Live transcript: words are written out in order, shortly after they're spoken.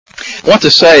want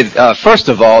to say, first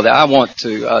of all, that I want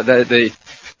to,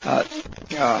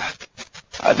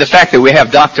 the fact that we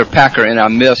have Dr. Packer in our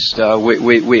midst,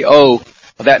 we owe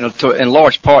that in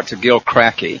large part to Gil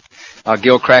Crackey.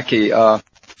 Gil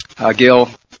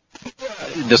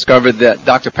discovered that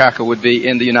Dr. Packer would be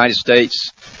in the United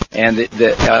States and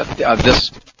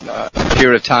this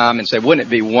period of time, and said, wouldn't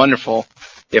it be wonderful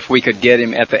if we could get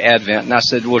him at the Advent? And I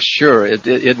said, well, sure,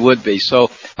 it would be. So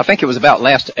I think it was about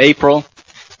last April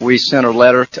we sent a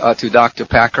letter to Dr.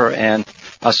 Packer, and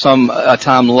some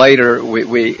time later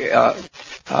we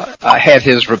had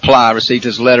his reply, received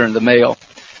his letter in the mail,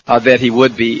 that he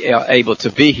would be able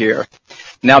to be here.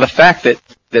 Now, the fact that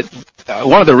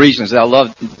one of the reasons that I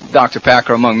love Dr.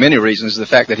 Packer, among many reasons, is the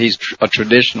fact that he's a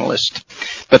traditionalist.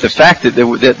 But the fact that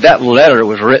that letter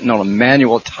was written on a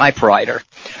manual typewriter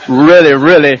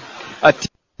really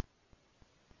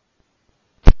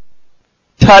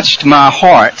touched my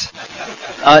heart.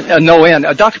 No end.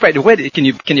 Dr. Packer, wait, can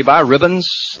you buy ribbons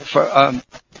for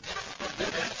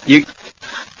you?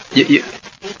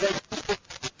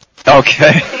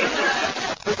 Okay.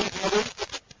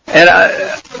 And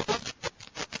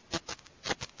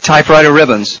typewriter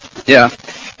ribbons, yeah.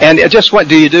 And just what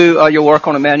do you do? Your work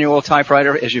on a manual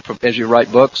typewriter as you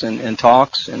write books and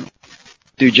talks, and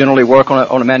do you generally work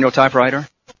on a manual typewriter?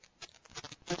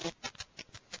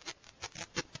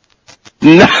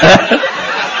 No.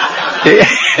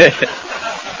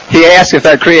 He asked if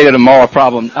that created a moral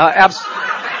problem.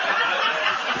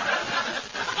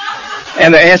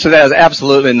 And the answer to that is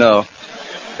absolutely no.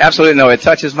 Absolutely no. It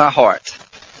touches my heart.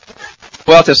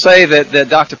 Well, to say that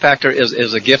Dr. Packer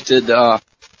is a gifted a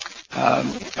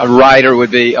writer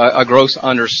would be a gross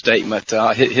understatement.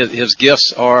 His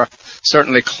gifts are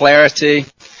certainly clarity,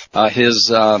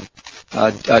 his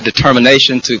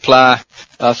determination to apply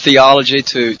theology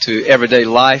to everyday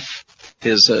life,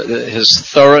 his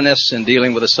thoroughness in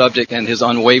dealing with a subject, and his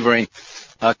unwavering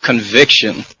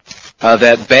conviction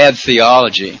that bad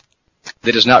theology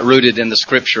that is not rooted in the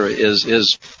Scripture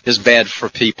is bad for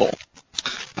people.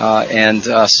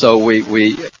 So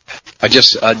we are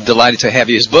just delighted to have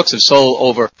you. His books have sold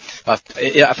over, I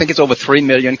think it's over 3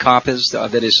 million copies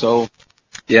that he sold.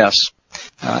 Yes.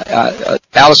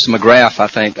 Alistair McGrath, I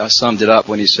think, summed it up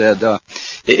when he said,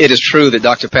 it is true that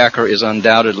Dr. Packer is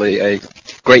undoubtedly a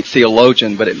great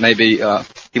theologian, but it may be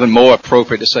even more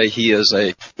appropriate to say he is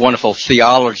a wonderful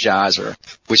theologizer,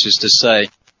 which is to say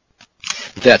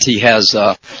that he has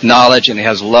knowledge and he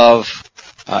has love,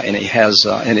 and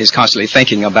he's constantly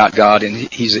thinking about God, and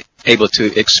he's able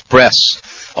to express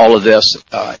all of this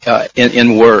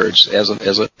in words as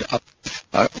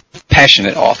a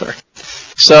passionate author.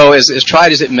 So as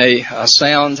trite as it may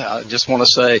sound, I just want to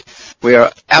say we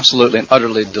are absolutely and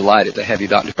utterly delighted to have you,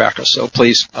 Dr. Packer. So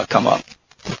please come up.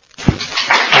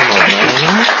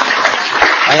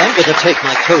 I am going to take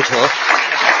my coat off.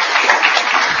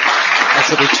 I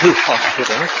shall be too hot for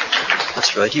that.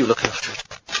 That's right, you look after it.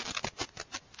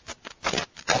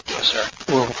 Thank you, sir.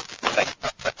 Well, thank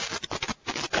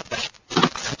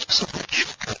you so much.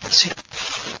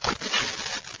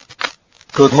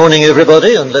 Good morning,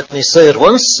 everybody, and let me say at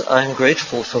once, I'm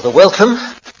grateful for the welcome.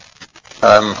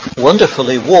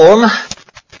 Wonderfully warm.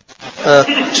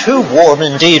 Too warm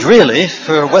indeed, really,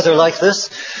 for weather like this,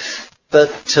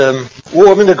 but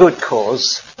warm in a good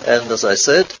cause. And as I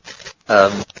said,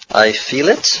 I feel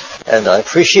it, and I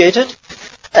appreciate it,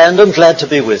 and I'm glad to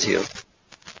be with you.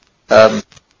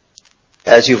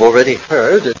 As you've already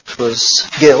heard, it was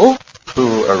Gil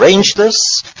who arranged this,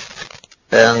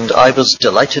 and I was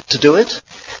delighted to do it.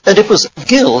 And it was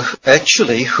Gil,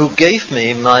 actually, who gave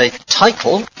me my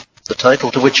title, the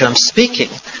title to which I'm speaking.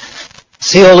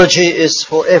 Theology is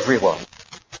for Everyone.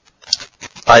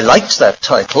 I liked that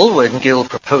title when Gil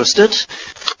proposed it,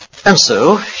 and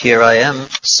so here I am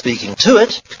speaking to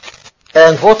it.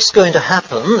 And what's going to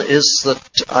happen is that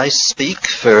I speak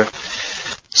for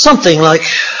something like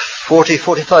 40,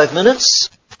 45 minutes,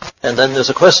 and then there's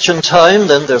a question time,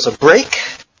 then there's a break,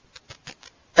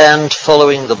 and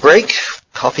following the break,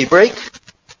 coffee break,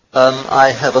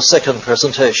 I have a second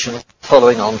presentation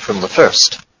following on from the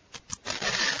first.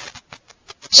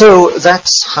 So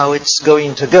that's how it's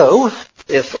going to go,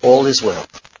 if all is well.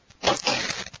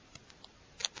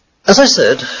 As I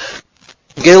said,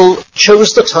 Gil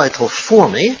chose the title for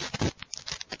me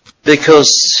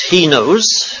because he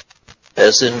knows,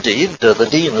 as indeed the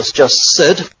Dean has just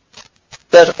said,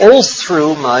 that all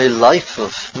through my life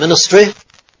of ministry,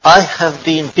 I have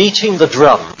been beating the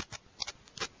drum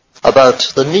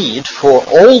about the need for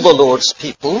all the Lord's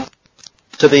people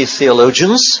to be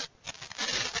theologians.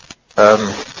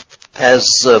 As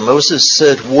Moses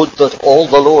said, would that all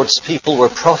the Lord's people were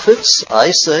prophets,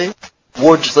 I say,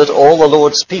 would that all the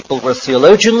Lord's people were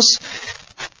theologians.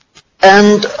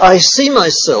 And I see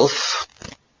myself,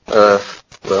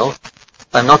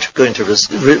 I'm not going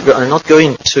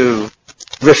to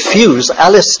refuse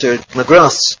Alistair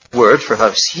McGrath's word for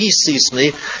how he sees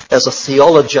me as a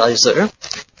theologizer.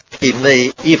 He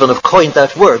may even have coined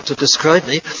that word to describe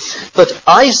me. But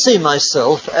I see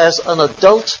myself as an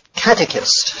adult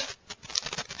catechist.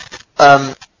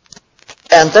 And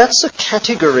that's a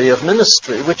category of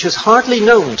ministry which is hardly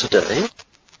known today.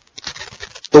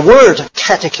 The word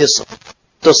catechism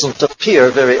doesn't appear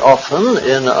very often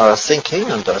in our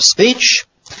thinking and our speech.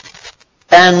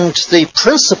 And the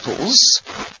principles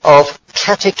of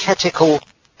catechetical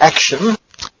action,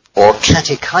 or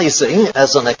catechizing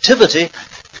as an activity,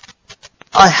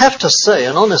 I have to say,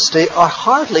 in honesty, are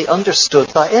hardly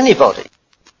understood by anybody.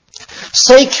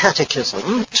 Say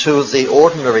catechism to the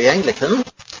ordinary Anglican,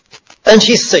 and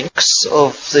he thinks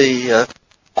of the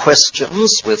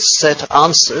questions with set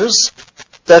answers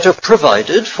that are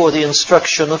provided for the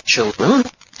instruction of children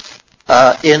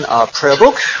in our prayer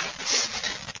book.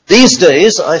 These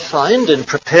days, I find, in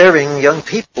preparing young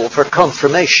people for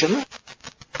confirmation,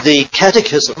 the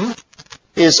catechism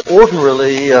is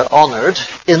ordinarily honoured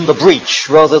in the breach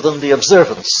rather than the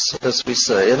observance, as we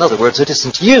say. In other words, it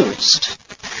isn't used.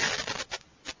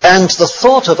 And the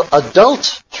thought of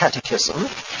adult catechism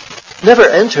never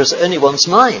enters anyone's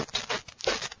mind.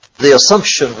 The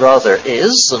assumption rather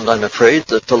is, and I'm afraid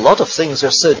that a lot of things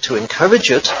are said to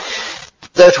encourage it,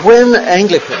 that when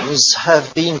Anglicans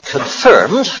have been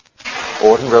confirmed,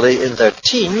 ordinarily in their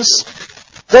teens,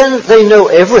 then they know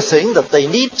everything that they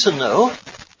need to know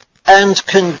and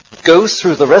can go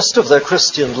through the rest of their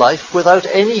Christian life without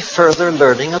any further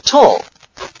learning at all.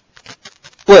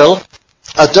 Well,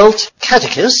 adult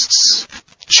catechists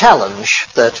challenge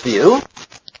that view.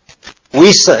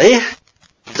 We say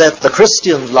that the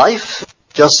Christian life,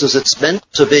 just as it's meant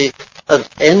to be an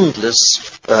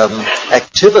endless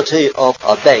activity of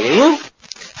obeying,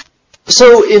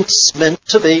 so it's meant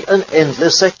to be an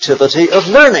endless activity of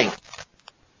learning.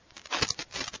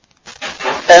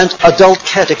 And adult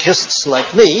catechists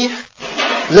like me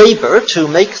labor to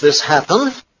make this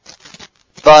happen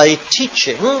by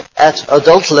teaching at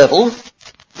adult level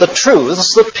the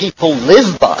truths that people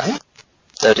live by,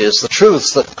 that is, the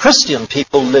truths that Christian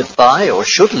people live by or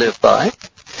should live by.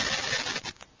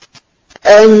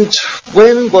 And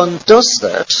when one does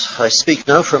that, I speak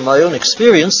now from my own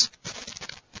experience,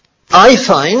 I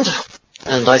find,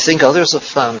 and I think others have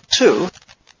found too,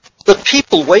 that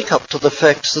people wake up to the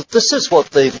fact that this is what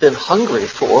they've been hungry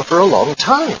for a long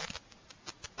time.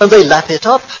 And they lap it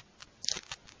up.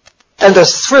 And are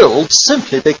thrilled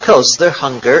simply because their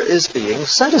hunger is being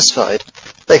satisfied.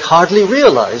 They hardly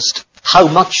realized how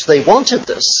much they wanted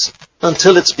this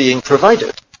until it's being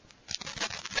provided.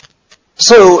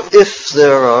 So if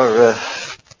there are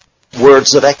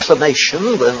words of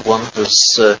acclamation when one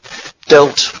has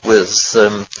dealt with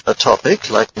a topic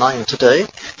like mine today,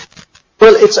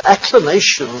 well, it's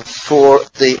acclamation for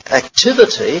the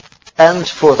activity and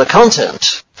for the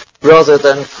content rather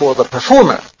than for the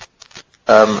performer.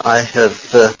 I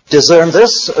have discerned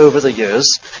this over the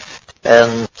years,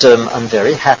 and I'm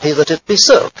very happy that it be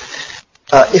so.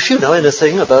 If you know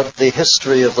anything about the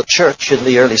history of the church in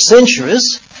the early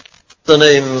centuries, the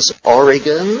names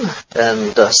Origen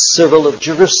and Cyril of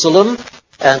Jerusalem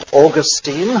and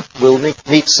Augustine will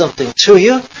mean something to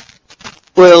you.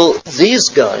 Well, these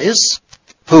guys,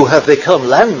 who have become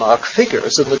landmark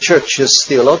figures in the church's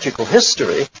theological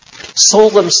history, saw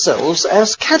themselves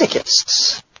as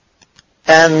catechists.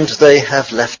 And they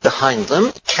have left behind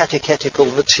them catechetical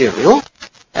material,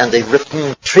 and they've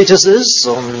written treatises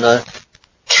on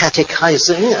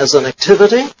catechizing as an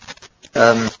activity.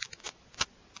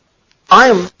 I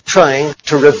am trying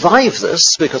to revive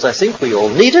this because I think we all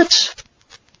need it,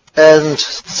 and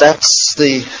that's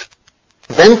the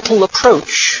mental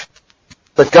approach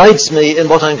that guides me in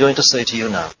what I'm going to say to you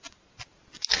now.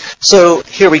 So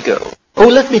here we go. Oh,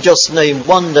 let me just name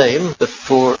one name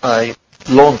before I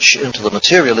launch into the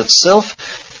material itself.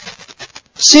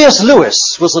 C.S.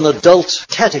 Lewis was an adult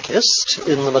catechist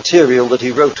in the material that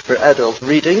he wrote for adult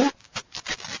reading.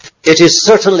 It is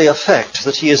certainly a fact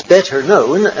that he is better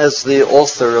known as the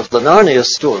author of the Narnia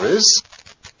stories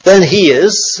than he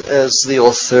is as the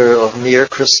author of Mere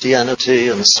Christianity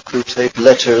and Screwtape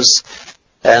Letters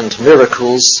and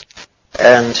Miracles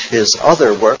and his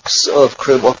other works of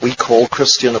what we call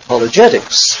Christian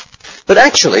apologetics. But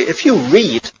actually, if you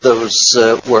read those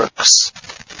works,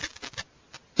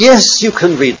 yes, you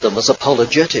can read them as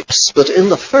apologetics, but in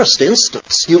the first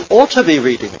instance, you ought to be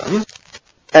reading them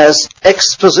as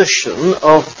exposition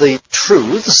of the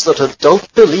truths that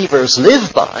adult believers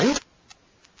live by,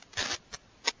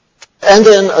 and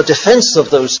then a defense of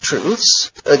those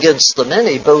truths against the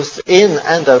many, both in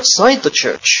and outside the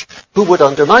church, who would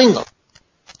undermine them.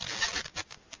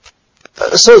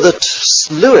 So that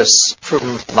Lewis,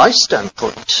 from my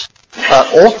standpoint,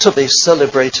 ought to be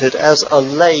celebrated as a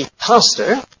lay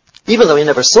pastor, even though he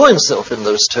never saw himself in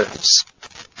those terms.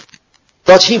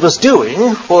 But he was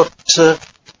doing what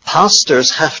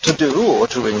pastors have to do, or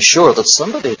to ensure that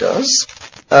somebody does,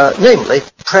 namely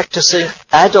practicing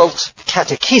adult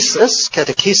catechesis.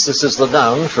 Catechesis is the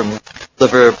noun from the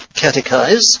verb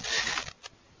catechize.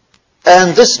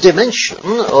 And this dimension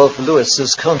of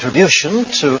Lewis's contribution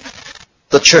to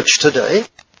the church today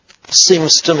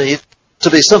seems to me to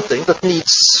be something that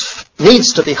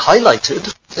needs to be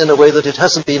highlighted in a way that it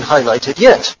hasn't been highlighted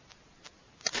yet.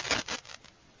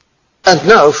 And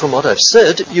now, from what I've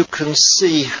said, you can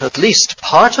see at least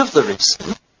part of the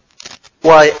reason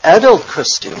why adult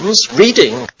Christians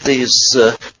reading these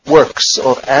works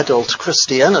of adult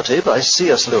Christianity by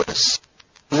C.S. Lewis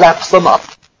lap them up,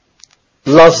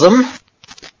 love them,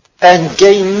 and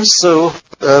gain so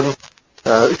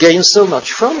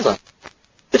much from them.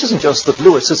 It isn't just that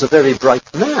Lewis is a very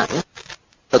bright man,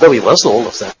 although he was all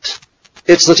of that.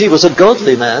 It's that he was a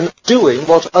godly man doing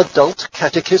what adult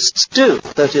catechists do,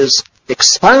 that is,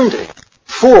 expounding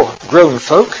for grown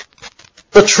folk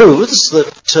the truths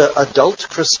that adult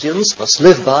Christians must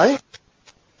live by,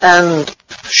 and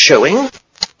showing,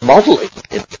 modeling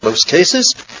in most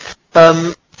cases,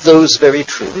 those very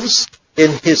truths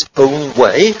in his own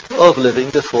way of living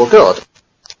before God.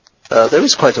 There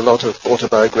is quite a lot of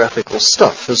autobiographical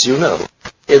stuff, as you know,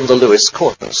 in the Lewis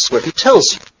Corpus, where he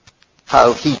tells you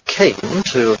how he came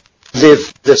to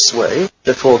live this way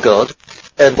before God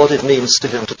and what it means to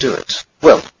him to do it.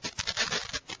 Well,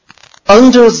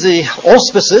 under the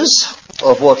auspices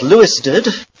of what Lewis did,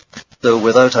 though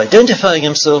without identifying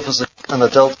himself as an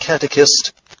adult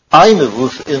catechist, I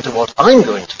move into what I'm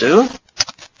going to do,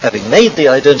 having made the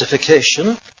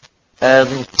identification,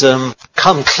 and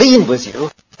come clean with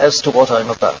you as to what I'm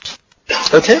about.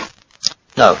 Okay?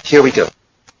 Now, here we go.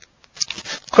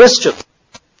 Question.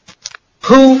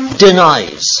 Who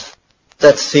denies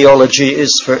that theology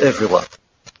is for everyone?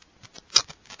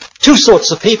 Two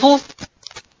sorts of people.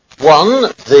 One,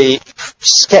 the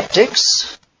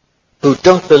skeptics, who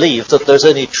don't believe that there's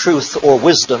any truth or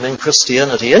wisdom in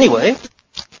Christianity anyway.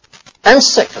 And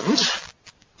second,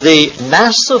 the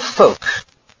mass of folk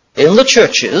in the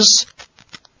churches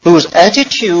whose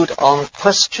attitude on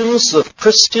questions of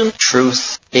Christian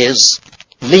truth is,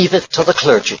 leave it to the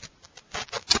clergy.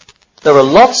 There are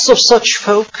lots of such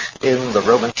folk in the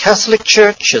Roman Catholic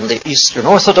Church, in the Eastern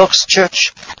Orthodox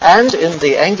Church, and in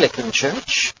the Anglican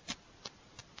Church.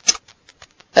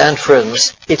 And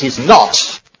friends, it is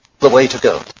not the way to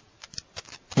go.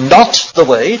 Not the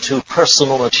way to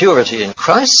personal maturity in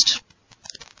Christ.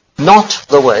 Not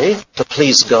the way to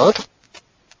please God.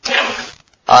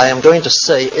 I am going to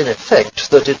say, in effect,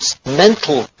 that it's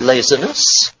mental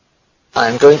laziness. I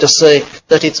am going to say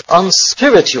that it's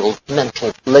unspiritual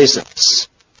mental laziness,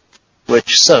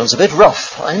 which sounds a bit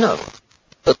rough, I know,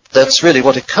 but that's really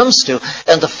what it comes to.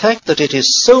 And the fact that it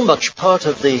is so much part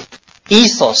of the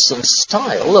ethos and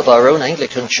style of our own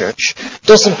Anglican Church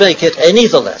doesn't make it any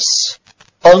the less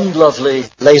unlovely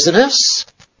laziness,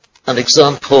 an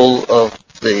example of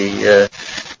the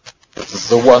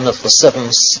one of the seven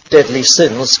deadly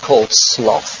sins called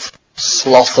sloth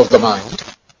of the mind.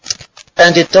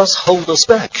 And it does hold us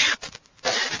back.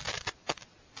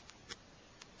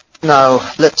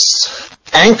 Now, let's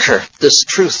anchor this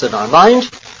truth in our mind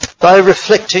by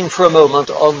reflecting for a moment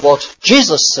on what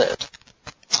Jesus said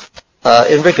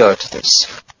in regard to this.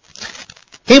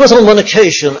 He was on one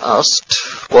occasion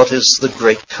asked, what is the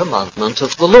great commandment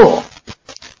of the law?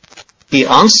 He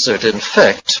answered, in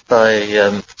fact,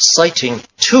 by citing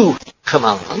two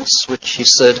commandments, which he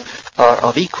said are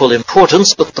of equal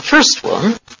importance, but the first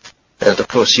one, and of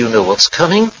course you know what's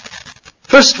coming,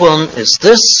 first one is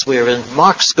this. We're in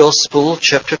Mark's Gospel,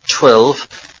 chapter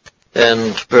 12,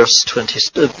 and verse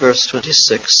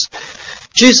 26.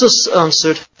 Jesus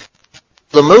answered,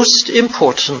 the most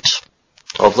important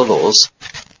of the laws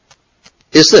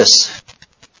is this.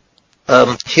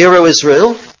 Hear, O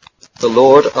Israel, the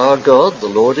Lord our God, the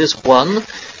Lord is one,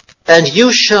 and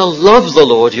you shall love the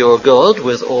Lord your God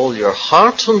with all your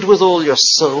heart and with all your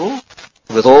soul,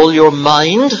 with all your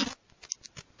mind,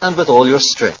 and with all your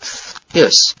strength.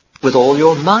 Yes, with all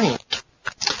your mind.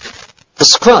 The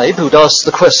scribe who'd asked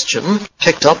the question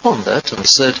picked up on that and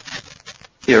said,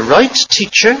 you're right,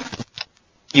 teacher.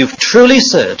 You've truly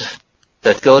said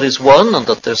that God is one and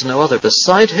that there's no other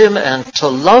beside him, and to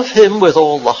love him with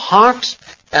all the heart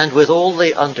and with all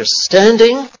the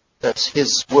understanding. That's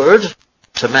his word,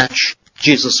 to match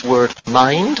Jesus' word,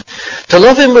 mind. To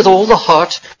love him with all the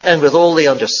heart and with all the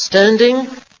understanding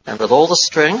and with all the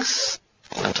strength,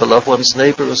 and to love one's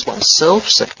neighbor as oneself,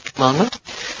 second commandment,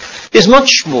 is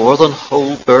much more than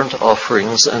whole burnt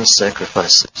offerings and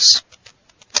sacrifices.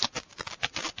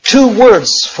 Two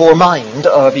words for mind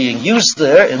are being used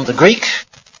there in the Greek,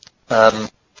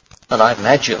 and I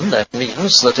imagine that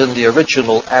means that in the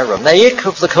original Aramaic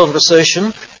of the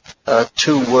conversation,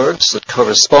 two words that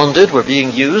corresponded were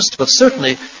being used, but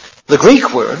certainly the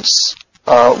Greek words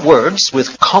are words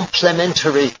with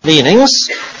complementary meanings.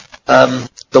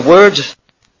 The word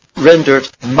rendered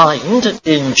mind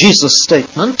in Jesus'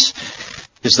 statement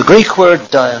is the Greek word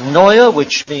dianoia,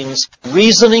 which means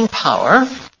reasoning power.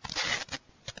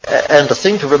 And the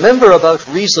thing to remember about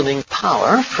reasoning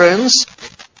power, friends,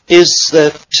 is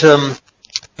that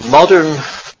modern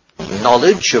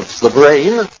knowledge of the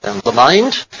brain and the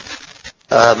mind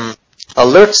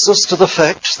alerts us to the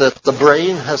fact that the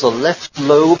brain has a left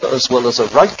lobe as well as a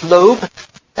right lobe,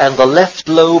 and the left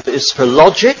lobe is for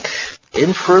logic,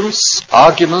 inference,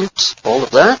 argument, all of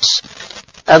that,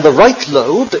 and the right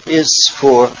lobe is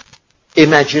for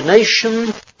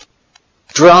imagination,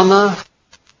 drama,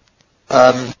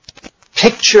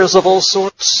 pictures of all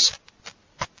sorts,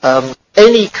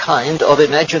 any kind of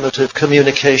imaginative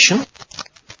communication.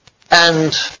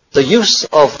 And the use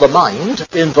of the mind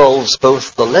involves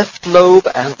both the left lobe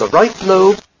and the right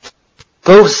lobe,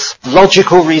 both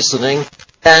logical reasoning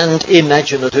and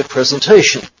imaginative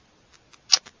presentation.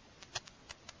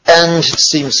 And it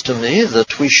seems to me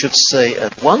that we should say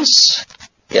at once,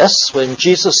 yes, when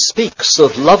Jesus speaks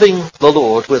of loving the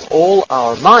Lord with all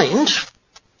our mind,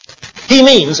 he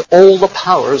means all the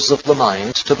powers of the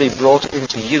mind to be brought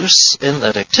into use in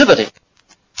that activity.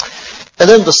 And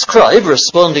then the scribe,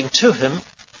 responding to him,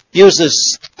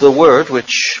 uses the word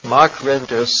which Mark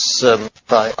renders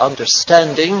by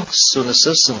understanding,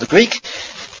 sunesis in the Greek.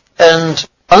 And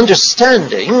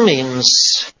understanding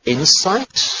means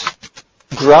insight,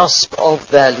 grasp of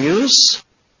values,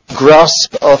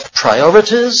 grasp of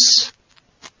priorities,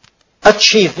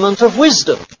 achievement of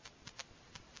wisdom.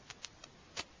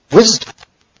 Wisdom,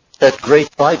 that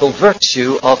great Bible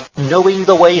virtue of knowing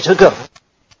the way to go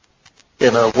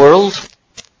in a world,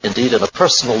 indeed in a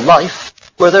personal life,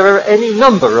 where there are any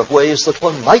number of ways that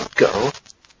one might go,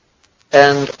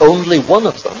 and only one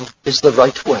of them is the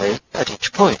right way at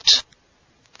each point.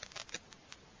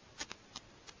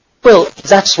 Well,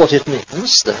 that's what it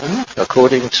means then,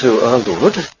 according to our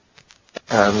Lord,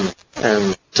 and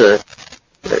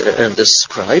this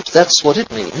scribe, that's what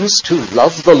it means to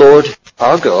love the Lord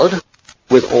our God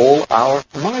with all our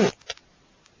mind.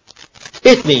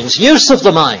 It means use of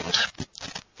the mind.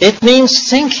 It means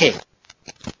thinking.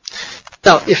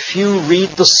 Now, if you read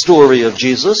the story of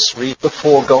Jesus, read the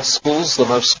four Gospels, the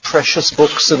most precious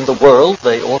books in the world,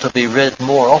 they ought to be read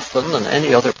more often than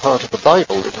any other part of the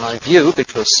Bible, in my view,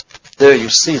 because there you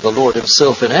see the Lord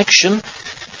himself in action.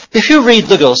 If you read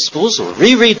the Gospels, or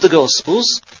reread the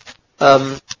Gospels,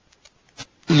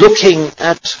 looking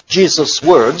at Jesus'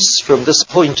 words from this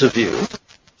point of view,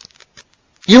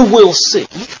 you will see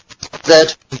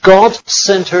that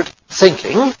God-centered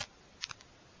thinking,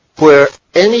 where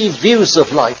any views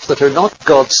of life that are not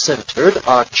God-centered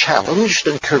are challenged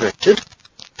and corrected,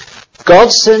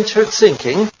 God-centered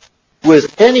thinking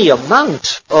with any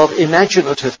amount of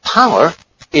imaginative power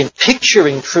in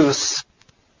picturing truth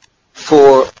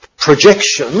for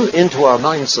projection into our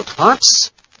minds and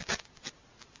hearts,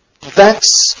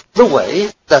 that's the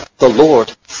way that the Lord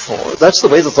thought. That's the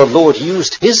way that the Lord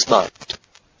used his mind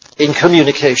in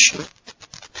communication.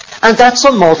 And that's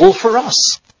a model for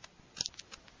us.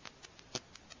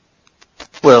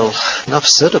 Well, enough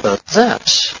said about that.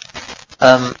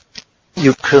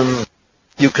 You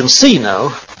can see now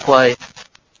why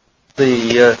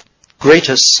the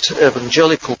greatest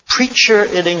evangelical preacher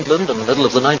in England in the middle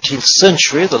of the 19th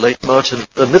century,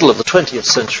 the middle of the 20th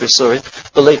century,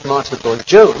 the late Martin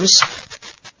Lloyd-Jones,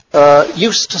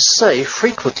 used to say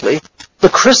frequently, the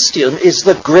Christian is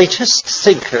the greatest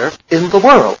thinker in the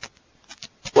world.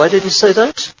 Why did he say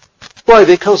that? Why?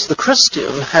 Because the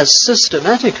Christian has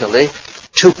systematically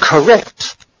to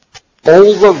correct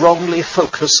all the wrongly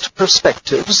focused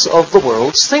perspectives of the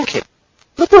world's thinking.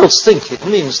 The world's thinking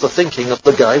means the thinking of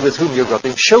the guy with whom you're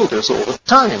rubbing shoulders all the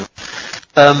time,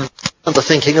 and the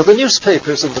thinking of the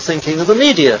newspapers and the thinking of the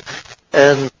media,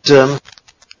 and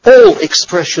all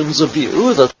expressions of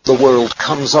view that the world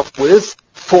comes up with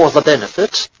for the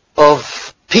benefit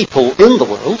of people in the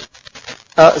world.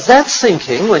 That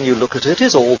thinking, when you look at it,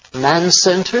 is all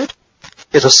man-centered.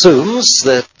 It assumes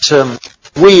that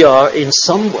we are in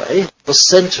some way the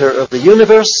center of the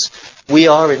universe. We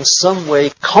are in some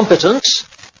way competent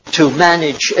to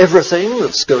manage everything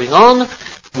that's going on.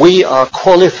 We are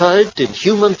qualified in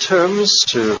human terms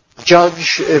to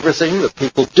judge everything that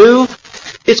people do.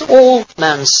 It's all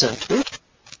man-centered.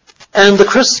 And the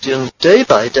Christian, day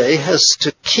by day, has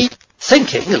to keep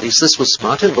thinking, at least this was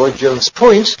Martin Lloyd-Jones'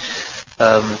 point.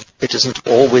 It isn't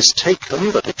always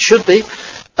taken, but it should be.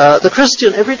 The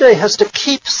Christian every day has to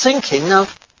keep thinking, now,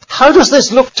 how does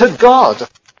this look to God?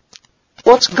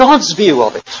 What's God's view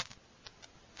of it?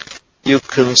 You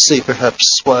can see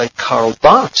perhaps why Karl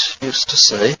Barth used to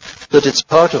say that it's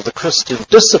part of the Christian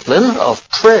discipline of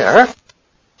prayer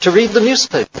to read the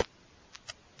newspaper.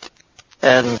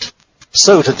 And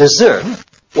so to discern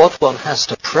what one has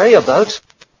to pray about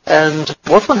and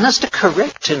what one has to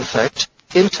correct, in fact,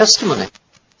 in testimony.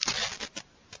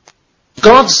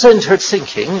 God-centered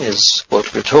thinking is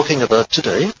what we're talking about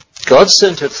today.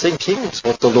 God-centered thinking is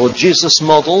what the Lord Jesus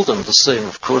modeled, and the same,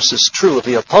 of course, is true of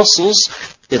the apostles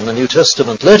in the New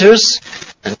Testament letters.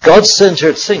 And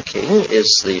God-centered thinking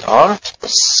is the art, the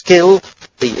skill,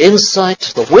 the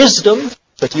insight, the wisdom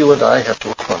that you and I have to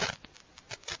acquire,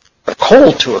 are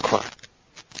called to acquire,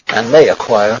 and may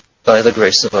acquire by the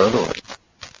grace of our Lord.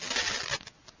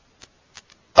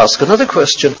 Ask another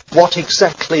question. What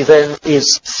exactly then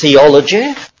is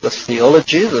theology? The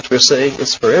theology that we're saying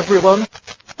is for everyone.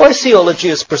 Why, theology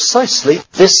is precisely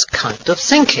this kind of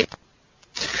thinking.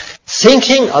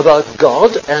 Thinking about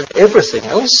God and everything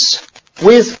else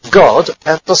with God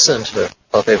at the center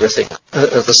of everything.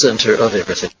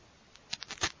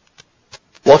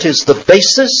 What is the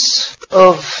basis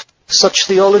of such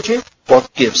theology?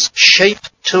 What gives shape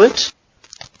to it?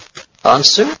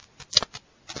 Answer.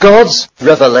 God's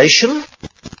revelation,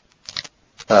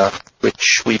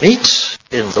 which we meet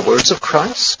in the words of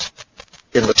Christ,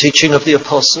 in the teaching of the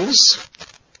apostles,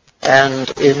 and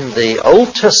in the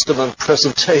Old Testament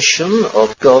presentation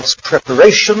of God's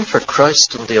preparation for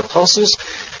Christ and the apostles.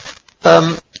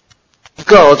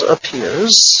 God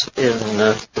appears in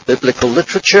the biblical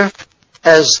literature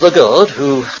as the God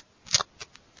who,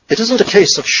 it isn't a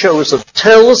case of shows and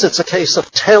tells, it's a case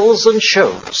of tells and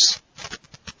shows.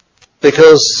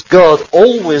 Because God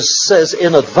always says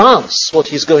in advance what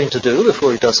he's going to do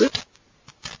before he does it.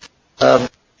 And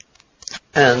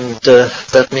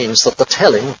that means that the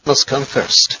telling must come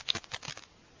first.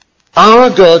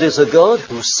 Our God is a God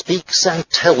who speaks and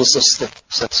tells us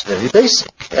things. That's very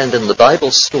basic. And in the Bible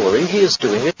story, he is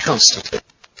doing it constantly.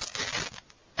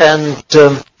 And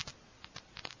the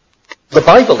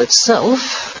Bible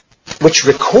itself, which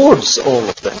records all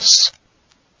of this,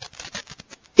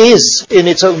 is in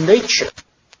its own nature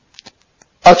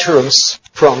utterance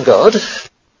from God,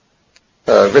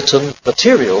 written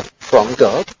material from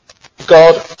God,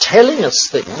 God telling us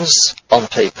things on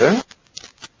paper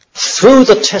through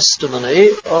the testimony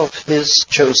of his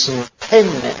chosen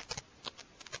penmen.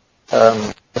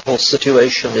 The whole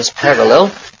situation is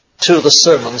parallel to the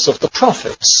sermons of the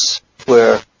prophets,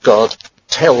 where God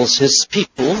tells his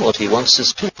people what he wants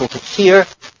his people to hear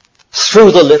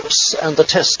through the lips and the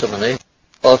testimony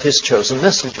of his chosen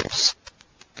messengers.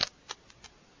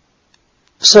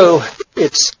 So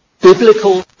it's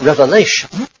biblical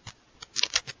revelation,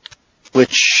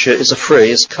 which is a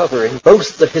phrase covering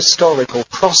both the historical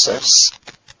process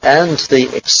and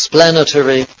the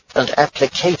explanatory and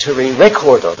applicatory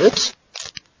record of it.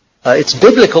 It's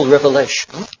biblical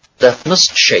revelation that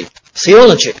must shape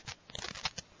theology.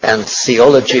 And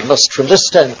theology must, from this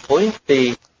standpoint,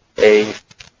 be a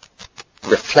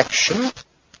reflection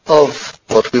of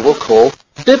what we will call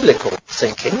biblical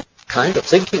thinking, kind of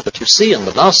thinking that you see in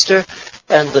the Master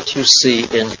and that you see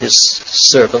in his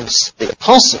servants, the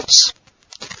apostles,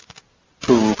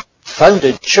 who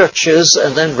founded churches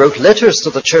and then wrote letters to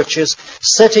the churches,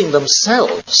 setting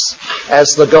themselves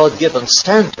as the God-given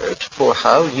standard for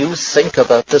how you think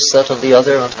about this, that, and the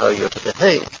other, and how you're to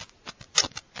behave.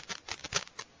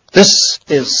 This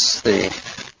is the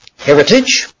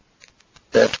heritage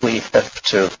that we have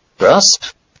to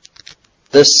grasp.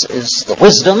 This is the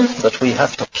wisdom that we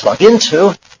have to plug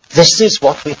into. This is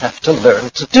what we have to learn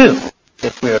to do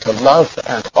if we are to love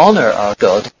and honor our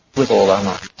God with all our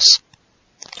minds.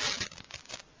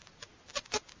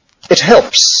 It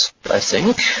helps, I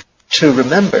think, to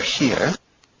remember here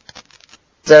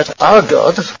that our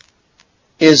God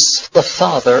is the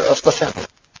father of the family.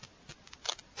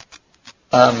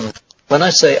 When I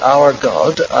say our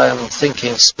God, I am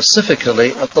thinking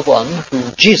specifically of the one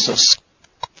whom Jesus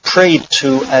prayed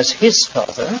to as his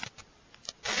Father,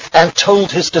 and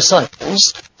told his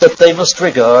disciples that they must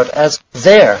regard as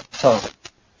their Father.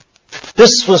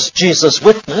 This was Jesus'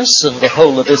 witness in the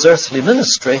whole of his earthly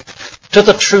ministry to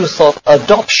the truth of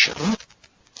adoption,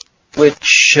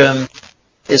 which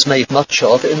is made much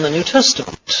of in the New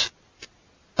Testament.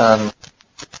 The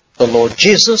Lord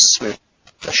Jesus, we're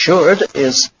assured,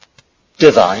 is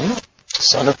divine,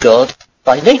 Son of God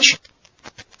by nature.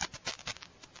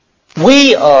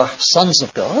 We are sons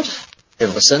of God,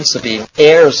 in the sense of being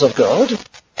heirs of God,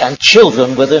 and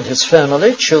children within his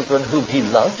family, children whom he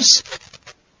loves,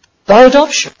 by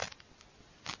adoption.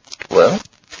 Well,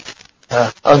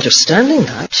 understanding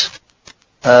that,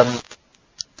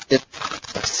 it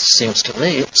seems to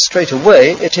me, straight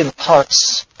away, it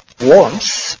imparts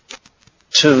warmth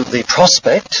to the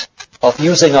prospect of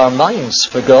using our minds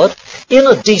for God in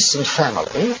a decent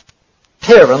family.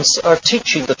 Parents are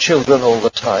teaching the children all the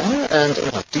time, and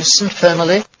in a decent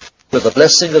family, with the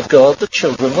blessing of God, the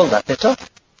children will lap it up.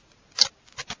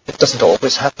 It doesn't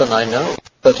always happen, I know,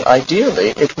 but ideally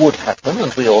it would happen,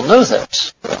 and we all know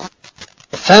that. Well,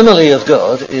 the family of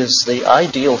God is the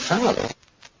ideal family.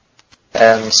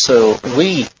 And so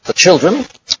we, the children,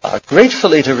 are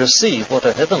gratefully to receive what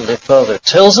our Heavenly Father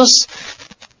tells us.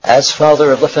 As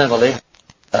Father of the family,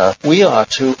 we are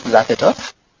to lap it up.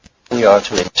 We are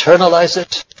to internalize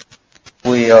it.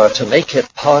 We are to make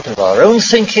it part of our own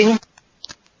thinking.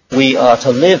 We are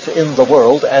to live in the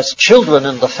world as children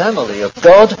in the family of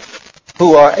God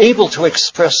who are able to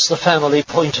express the family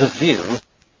point of view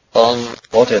on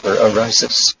whatever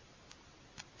arises.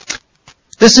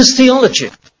 This is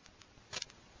theology.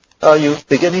 Are you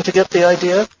beginning to get the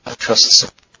idea? I trust so.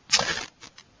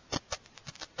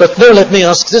 But now let me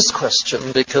ask this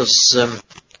question, because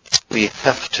we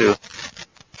have to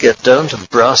get down to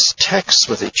brass tacks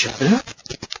with each other.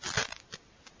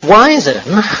 Why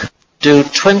then do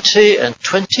 20 and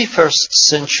 21st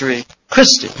century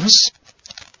Christians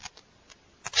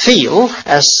feel,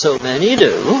 as so many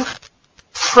do,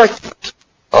 frightened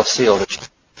of theology?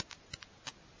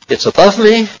 It's above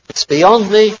me, it's beyond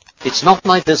me, it's not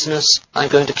my business, I'm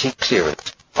going to keep clear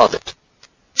of it.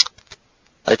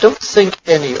 I don't think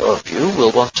any of you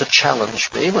will want to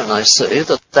challenge me when I say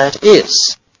that that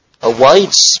is a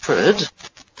widespread,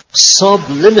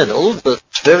 subliminal, but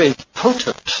very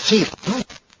potent feeling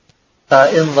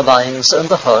in the minds and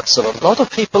the hearts of a lot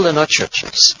of people in our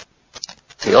churches.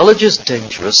 Theology is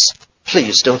dangerous.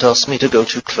 Please don't ask me to go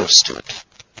too close to it.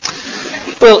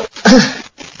 Well,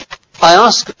 I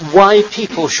ask why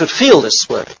people should feel this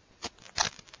way.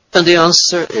 And the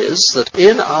answer is that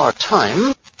in our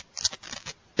time,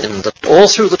 all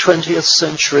through the 20th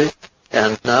century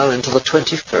and now into the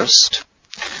 21st,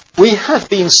 we have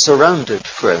been surrounded,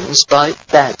 friends, by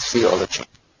bad theology.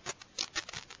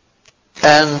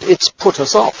 And it's put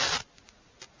us off.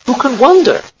 Who can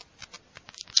wonder?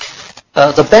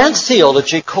 The bad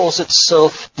theology calls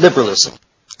itself liberalism.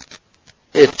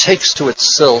 It takes to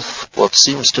itself what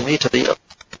seems to me to be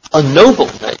a noble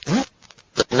name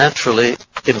that naturally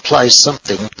implies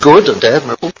something good and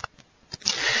admirable,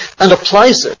 and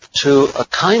applies it to a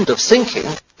kind of thinking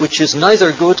which is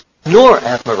neither good nor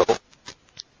admirable,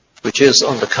 which is,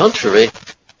 on the contrary,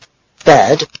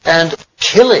 bad and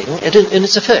killing in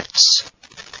its effects.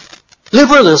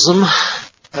 Liberalism,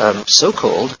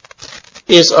 so-called,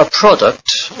 is a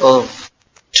product of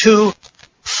two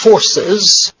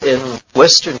forces in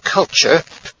Western culture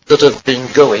that have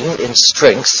been going in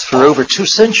strength for over 2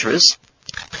 centuries.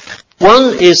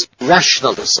 One is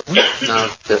rationalism. Now,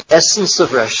 the essence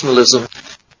of rationalism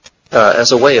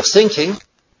as a way of thinking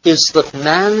is that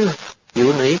man,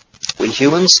 you and me, we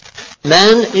humans,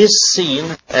 man is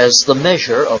seen as the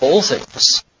measure of all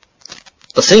things.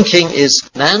 The thinking is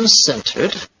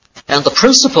man-centered, and the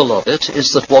principle of it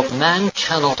is that what man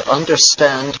cannot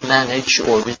understand, manage,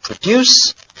 or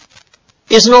reproduce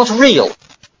is not real.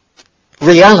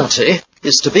 Reality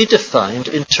is to be defined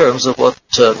in terms of what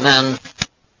man,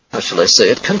 how shall I say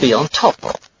it, can be on top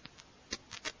of,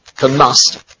 can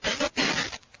master.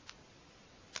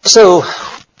 So,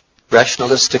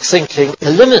 rationalistic thinking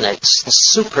eliminates the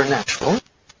supernatural,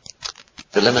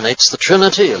 eliminates the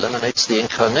Trinity, eliminates the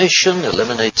Incarnation,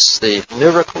 eliminates the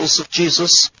miracles of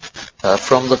Jesus,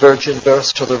 from the virgin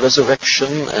birth to the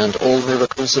resurrection and all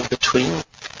miracles in between,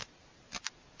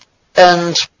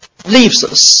 and leaves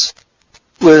us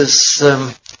with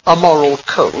a moral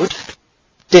code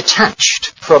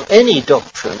detached from any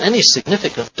doctrine, any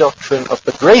significant doctrine of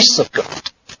the grace of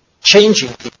God,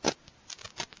 changing people.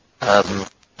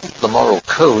 The moral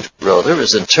code, rather,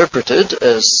 is interpreted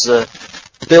as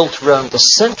built around the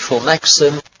central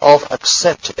maxim of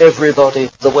accept everybody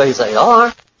the way they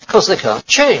are, because they can't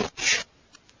change.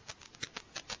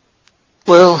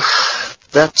 Well,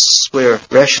 that's where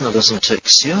rationalism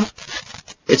takes you.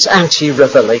 It's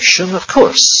anti-revelation, of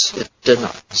course. It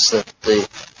denies that the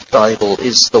Bible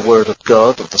is the Word of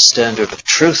God and the standard of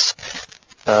truth.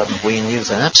 We knew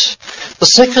that. The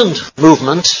second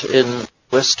movement in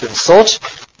Western thought,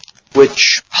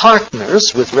 which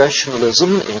partners with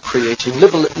rationalism in creating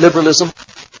liberalism,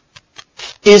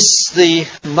 is the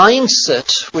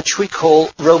mindset which we call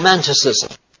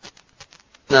Romanticism.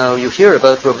 Now, you hear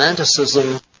about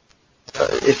Romanticism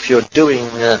if you're doing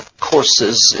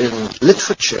courses in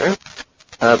literature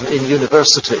in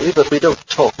university, but we don't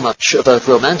talk much about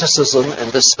Romanticism in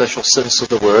this special sense of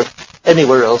the word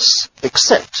anywhere else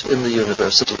except in the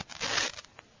university.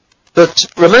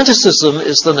 But Romanticism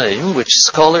is the name which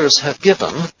scholars have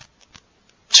given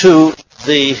to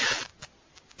the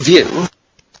view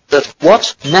that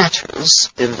what matters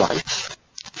in life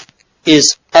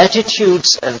is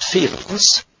attitudes and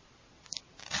feelings,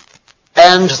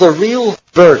 and the real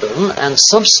burden and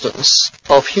substance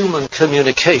of human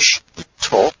communication,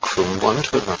 talk from one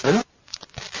to another,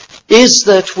 is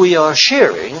that we are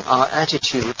sharing our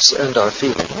attitudes and our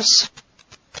feelings.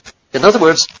 In other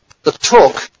words, the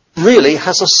talk really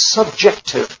has a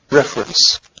subjective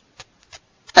reference.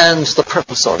 And the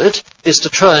purpose of it is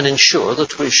to try and ensure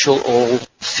that we shall all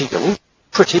feel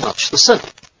pretty much the same.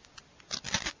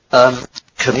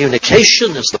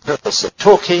 Communication is the purpose of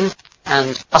talking,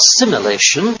 and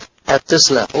assimilation at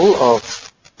this level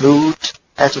of mood,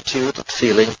 attitude, and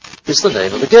feeling is the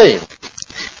name of the game.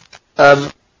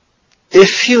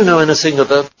 If you know anything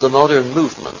about the modern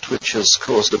movement, which has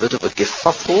caused a bit of a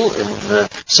kerfuffle in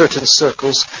certain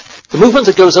circles, the movement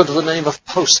that goes under the name of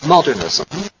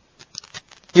postmodernism,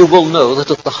 you will know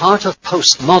that at the heart of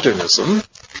postmodernism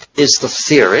is the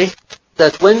theory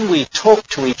that when we talk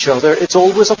to each other, it's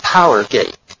always a power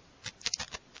game.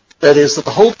 That is, that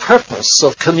the whole purpose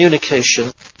of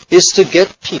communication is to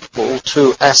get people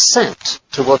to assent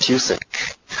to what you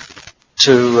think,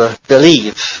 to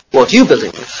believe what you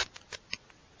believe.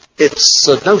 It's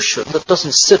a notion that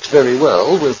doesn't sit very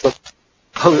well with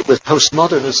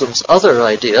postmodernism's other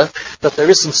idea that there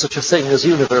isn't such a thing as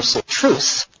universal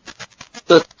truth.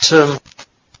 But,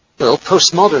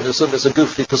 postmodernism is a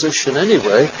goofy position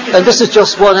anyway, and this is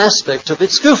just one aspect of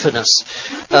its goofiness.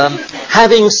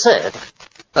 Having said,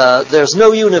 there's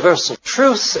no universal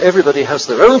truth, everybody has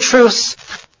their own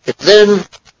truth, it then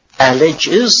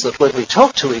alleges that when we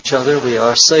talk to each other, we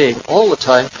are saying all the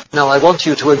time, now I want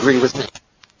you to agree with me.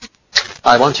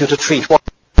 I want you to treat what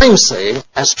I'm saying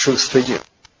as truth for you.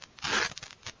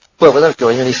 Well, without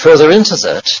going any further into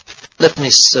that, let me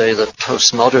say that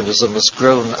postmodernism has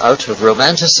grown out of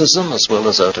Romanticism as well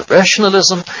as out of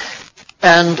rationalism.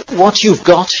 And what you've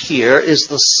got here is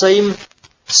the same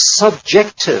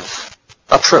subjective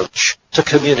approach to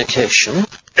communication,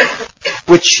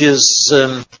 which is,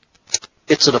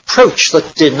 it's an approach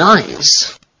that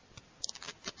denies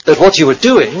that what you are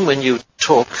doing when you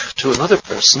talk to another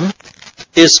person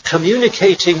is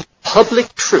communicating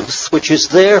public truth, which is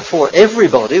there for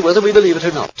everybody, whether we believe it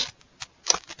or not.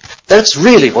 That's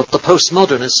really what the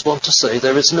postmodernists want to say.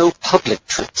 There is no public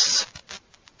truth.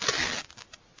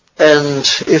 And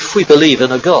if we believe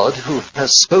in a God who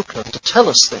has spoken to tell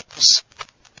us things,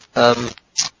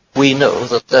 we know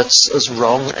that that's as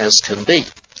wrong as can be.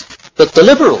 But the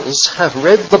liberals have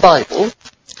read the Bible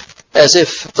as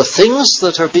if the things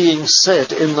that are being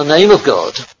said in the name of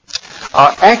God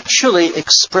are actually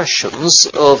expressions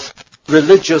of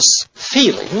religious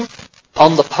feeling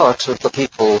on the part of the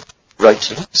people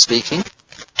writing, speaking,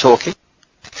 talking.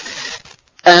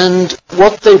 And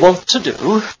what they want to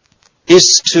do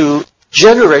is to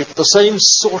generate the same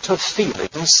sort of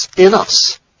feelings in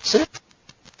us. See?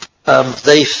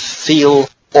 They feel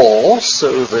awe,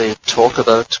 so they talk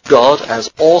about God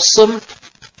as awesome,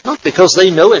 not because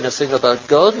they know anything about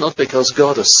God, not because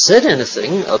God has said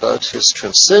anything about his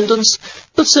transcendence,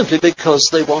 but simply because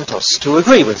they want us to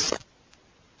agree with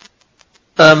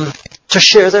them, to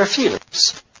share their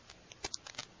feelings.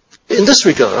 In this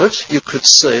regard, you could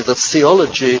say that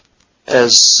theology,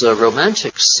 as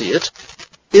romantics see it,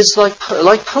 is like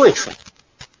poetry,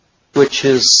 which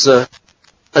is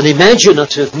an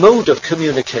imaginative mode of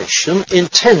communication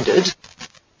intended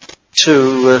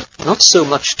to not so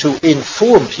much to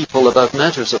inform people about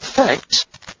matters of fact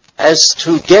as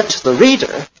to get the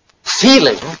reader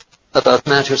feeling about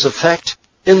matters of fact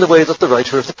in the way that the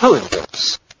writer of the poem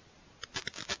does.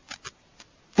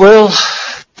 Well,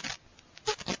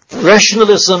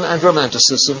 rationalism and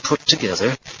romanticism put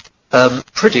together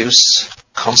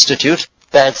constitute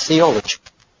bad theology.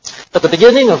 At the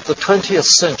beginning of the 20th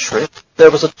century,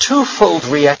 there was a twofold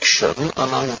reaction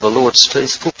among the Lord's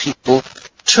faithful people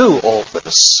to all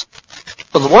this.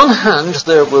 On the one hand,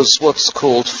 there was what's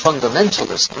called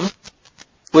fundamentalism,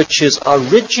 which is a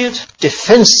rigid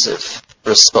defensive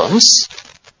response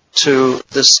to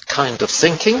this kind of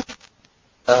thinking.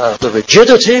 The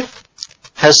rigidity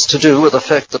has to do with the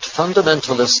fact that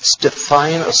fundamentalists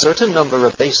define a certain number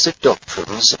of basic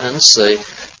doctrines and say,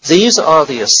 these are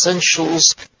the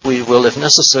essentials, we will, if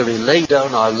necessary, lay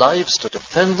down our lives to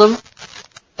defend them.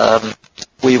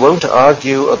 We won't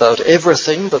argue about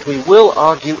everything, but we will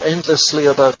argue endlessly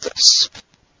about this.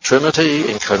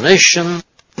 Trinity, incarnation,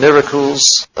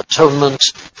 miracles, atonement,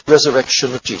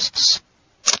 resurrection of Jesus.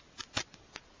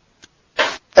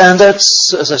 And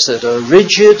that's, as I said, a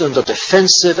rigid and a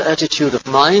defensive attitude of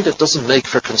mind. It doesn't make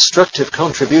for constructive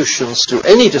contributions to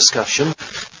any discussion.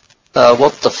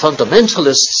 What the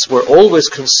fundamentalists were always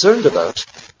concerned about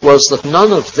was that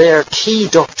none of their key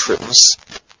doctrines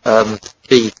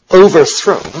be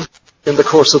overthrown in the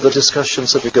course of the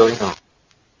discussions that are going on.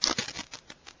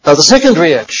 Now, the second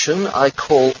reaction I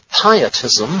call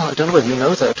pietism. I don't know whether you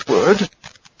know that word.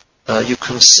 You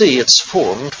can see it's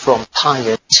formed from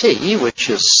piety, which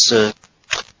is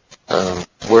a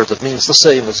word that means the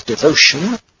same as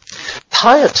devotion.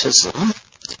 Pietism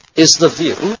is the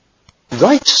view,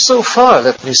 right so far,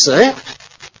 let me say,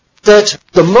 that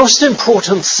the most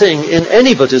important thing in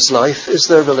anybody's life is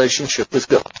their relationship with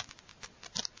God.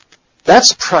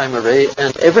 That's primary,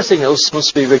 and everything else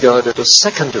must be regarded as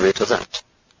secondary to that.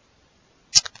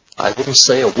 I wouldn't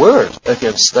say a word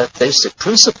against that basic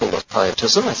principle of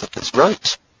pietism. I think it's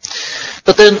right.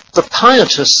 But then the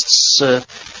pietists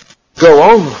go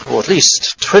on, or at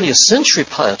least 20th century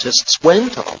pietists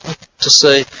went on to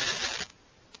say,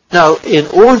 now, in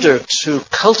order to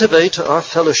cultivate our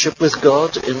fellowship with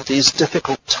God in these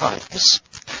difficult times,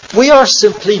 we are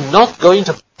simply not going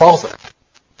to bother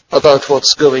about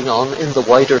what's going on in the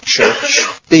wider church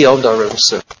beyond our own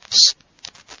circles.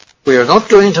 We are not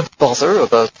going to bother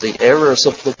about the errors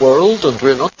of the world, and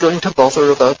we're not going to bother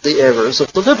about the errors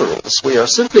of the liberals. We are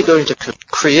simply going to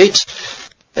create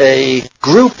a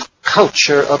group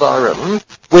culture of our own,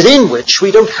 within which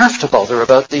we don't have to bother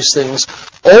about these things.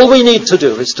 All we need to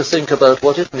do is to think about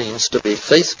what it means to be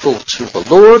faithful to the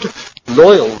Lord,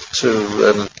 loyal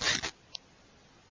to